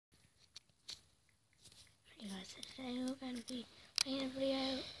So today we're going to be playing a video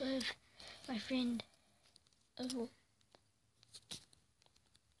with my friend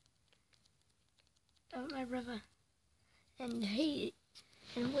my brother, and we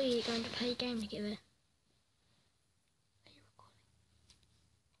are going to play a game together.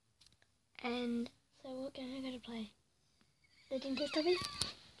 And so what game are we going to play? The dentist obby?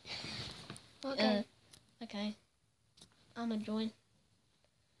 What game? Okay. I'm gonna join.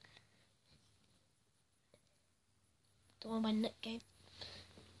 The one by Nick game.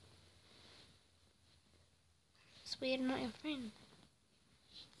 It's weird I'm not your friend.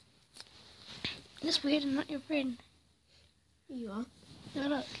 It's weird I'm not your friend. You are. No,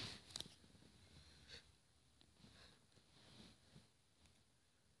 look.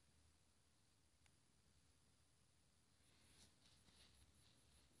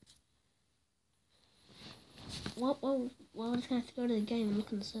 Well, I'm just gonna have to go to the game and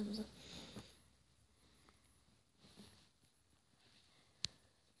look on the servers.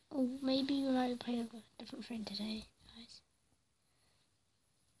 Oh, maybe we might be playing with a different friend today, guys.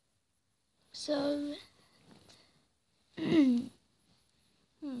 So,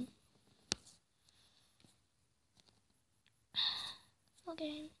 what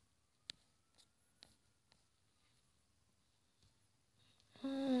game?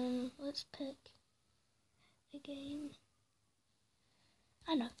 Let's pick a game.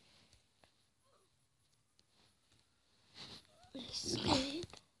 I know. Escape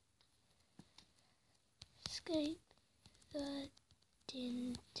the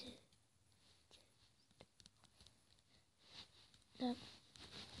dentist. No.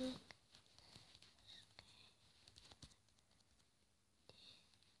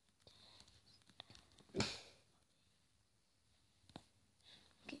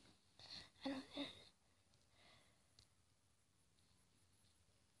 Okay. I don't know.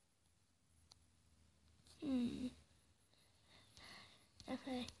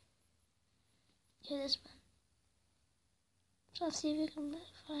 Okay. Yeah, this one. So let's see if we can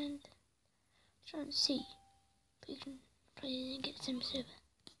find. Try and see if we can play and get the same server.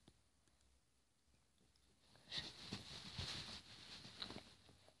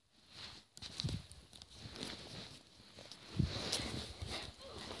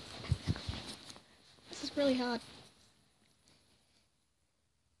 This is really hard.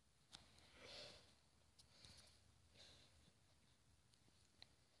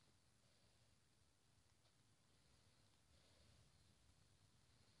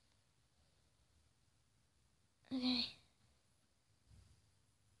 Okay.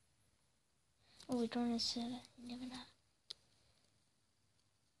 Oh, we're joining a server. You never know.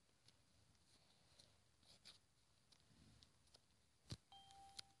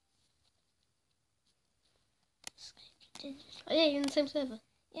 Oh yeah, you're in the same server.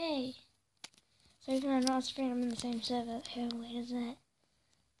 Yay! So even though I'm not a friend, I'm in the same server. How weird is that?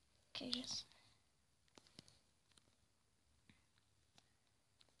 Okay, just.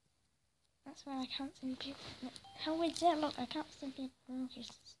 That's why I can't send people. How weird is that? Look, I can't send people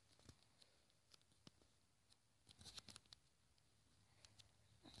requests.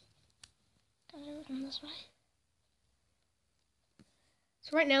 Can't do it from this way.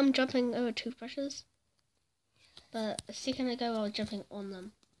 So right now I'm jumping over toothbrushes. But a second ago I was jumping on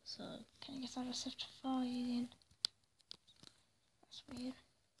them. So Okay, I guess I'll just have to follow you then. That's weird.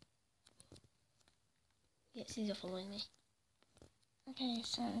 yeah, it seems you're following me. Okay,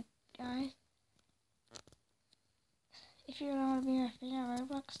 so guys, if you don't want to be my friend on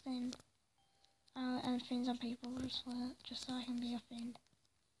Roblox, then I'll add friends on people just so I can be your friend.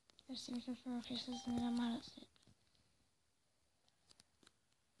 Just send me for requests and then I might accept.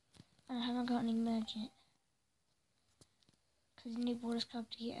 And I haven't got any merge yet. Because you need Borders Club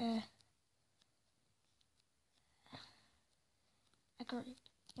to get a group,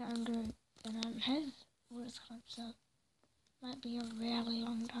 your own group. And I don't have Borders Club, so it might be a really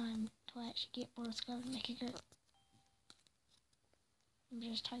long time to actually get Borders Club and make a group. Let me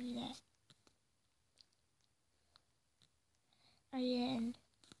just tell you that. Oh yeah, and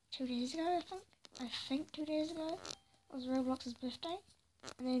 2 days ago, I think 2 days ago, was Roblox's birthday.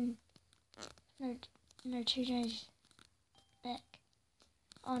 And then, no, 2 days back,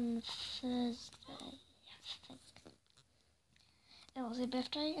 on Thursday, I think. It was their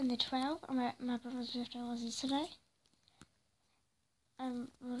birthday, and they're 12, and my brother's birthday was yesterday.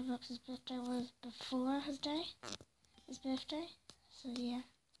 Roblox's birthday was before his birthday, so yeah.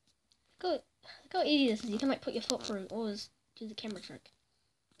 Look how easy this is. You can like put your foot through or just do the camera trick.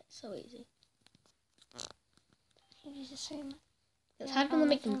 That's so easy. Use the same. It's hard when they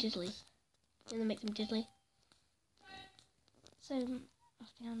make them jiggly. When they make them jiggly. So,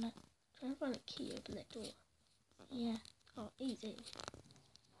 I found it. Try and find a key, open that door. Yeah. Oh, easy.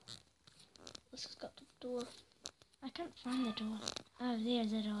 Let's just go up to the door. I can't find the door. Oh,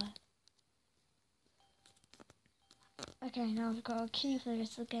 there's the door. Okay, now I've got a key for the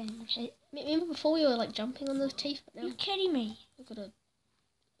rest of the game. Okay. Remember before we were like jumping on those teeth? But now You're kidding me. we've got a...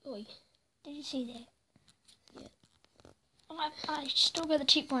 Oi. Did you see that? Yeah. Oh, I still got the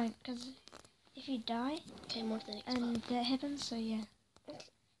checkpoint because if you die Okay, more to the next and part. that happens, so yeah. If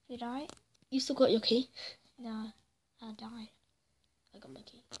you die, You still got your key? no, I died. I got my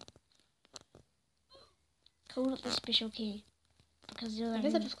key. Call it the special key because you're the I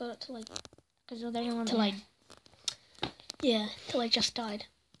guess I only just got it to like... because you're the only one Till that Yeah, till I just died.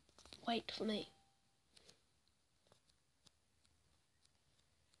 Wait for me.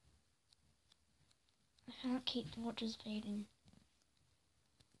 I can't keep the watches fading.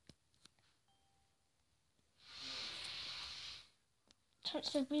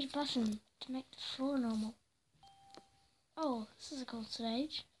 Touch the red button to make the floor normal. Oh, this is a cool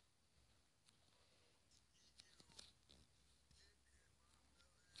stage.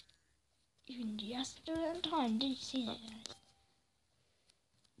 Even just do it in time. Did you see that, guys?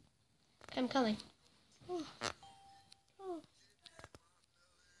 Okay, I'm coming. Oh. Oh.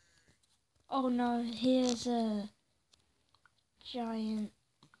 Oh no, here's a giant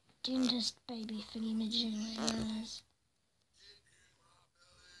dentist baby thingy majig.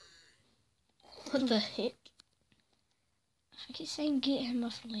 What the heck? I keep saying get him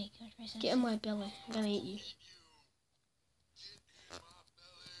off the leg. Get in my belly. I'm gonna eat you.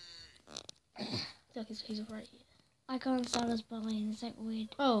 Look, he's right here. I got inside his belly and it's like weird.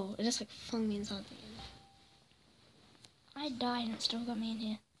 Oh, it just like flung me inside the end. I died and it still got me in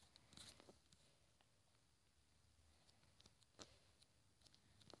here.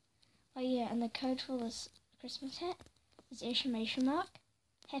 Oh yeah, and the code for this Christmas hat is exclamation mark.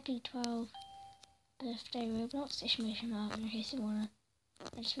 Happy 12th birthday Roblox exclamation mark in case you wanna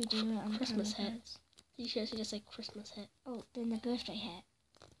just redo it on Christmas the hat. codes. You should actually just say Christmas hat. Oh, then the birthday hat.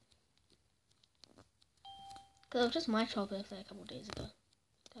 Cause it was just my 12th birthday a couple of days ago,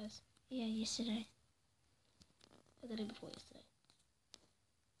 guys. Yeah, yesterday. Or the day before yesterday.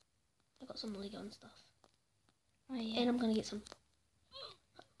 I got some Lego and stuff. Oh yeah. And I'm gonna get some.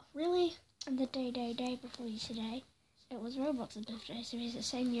 Really? And the day before yesterday, it was Roblox's birthday, so he's the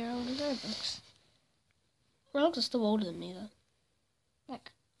same year old as Roblox. Roblox is still older than me though.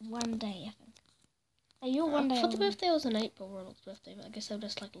 Like one day, I think. Like, you're one day I thought the older. birthday was in April, Roblox's birthday, but I guess they were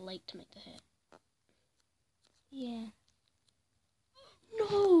just like late to make the hat. Yeah.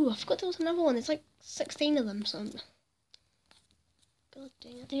 No, I forgot there was another one. There's like 16 of them, so. God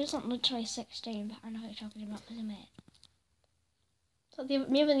dang it. There's not literally 16, but I know what you're talking about because I'm mad. So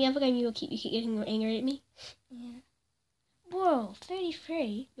remember in the other game you keep getting angry at me? Yeah. Whoa,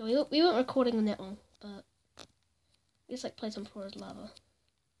 33? Yeah, we weren't recording on that one, but we just like played some Flora's Lava.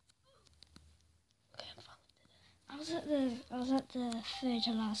 Okay, I'm fine. I was at the third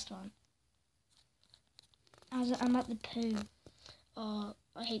to last one. I'm at the poo. Oh,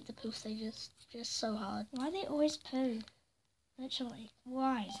 I hate the poo stages. Just so hard. Why are they always poo? Literally.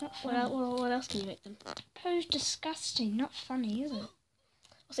 Why? It's not funny. What else can you make them? Poo's disgusting. Not funny, is it?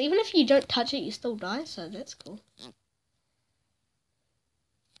 So even if you don't touch it, you still die, so that's cool.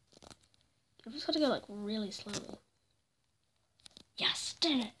 I've just got to go like really slowly. Yes,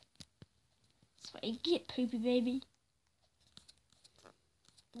 did it. That's what you get, poopy baby.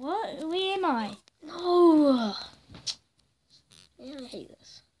 What? Where am I? No! Man, I hate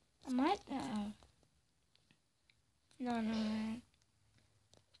this. I might. No.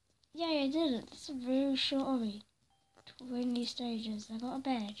 Yeah, I did it. That's a very short obby. 20 stages. I got a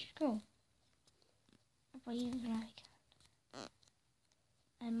badge. Cool. But even like,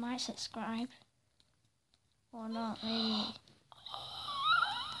 I might subscribe. Or not, maybe.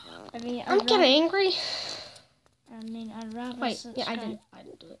 I mean, I'm getting angry. I'd rather Wait, subscribe. yeah, I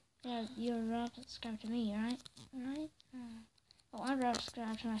didn't do it. Yeah, you'd rather subscribe to me, right? Right? Well, I'd rather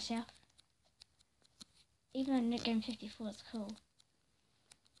subscribe to myself. Even though Nick Game 54 is cool.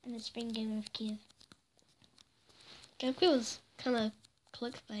 And it's been Game with Kev. Gameplay was kind of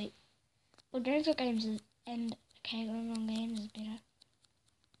clickbait. Well, Dinosaur Games is, and Going On Games is better.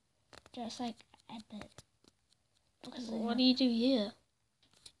 Just like a bit. Because What do you do here?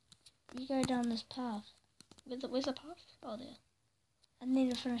 you go down this path. Where's the path? Oh, there. And then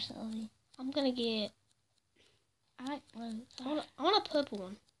you finish the obby. I'm gonna get. I like blue. I want a purple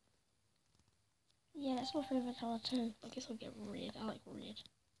one. Yeah, that's my favourite colour too. I guess I'll get red. I like red.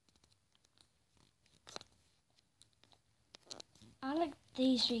 I like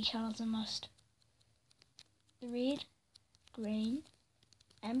these three colours the most. The red, green,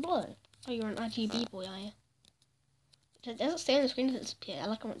 and blue. Oh, you're an RGB boy, are you? Does it stay on the screen or does it disappear? I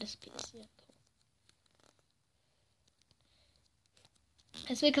like when it disappears. Yeah, cool.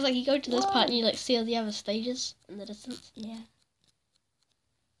 It's because like you go to this part and you like see all the other stages in the distance. Yeah.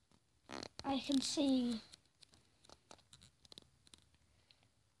 I can see.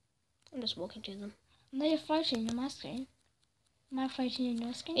 I'm just walking to them. No, you're floating on my screen. Am I floating in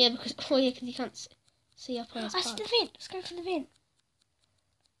your screen? Yeah, because you can't see up on his I see the vent. Let's go for the vent.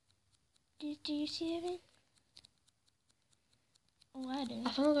 Do you see the vent? Oh, I do.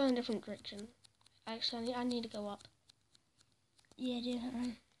 I think I'm going in a different direction. Actually, I need to go up. Yeah,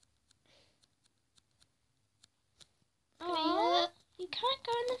 definitely. Oh, you can't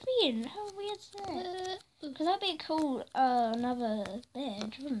go in the vent. How weird's that? Because that'd be a cool another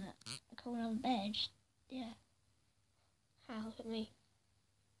badge, wouldn't it? A cool another badge. Yeah. How? Look at me.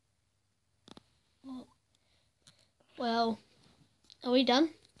 Well, are we done?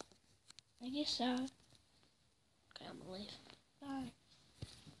 I guess so. Okay, I'm gonna leave. Bye.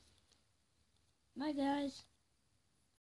 Bye, guys.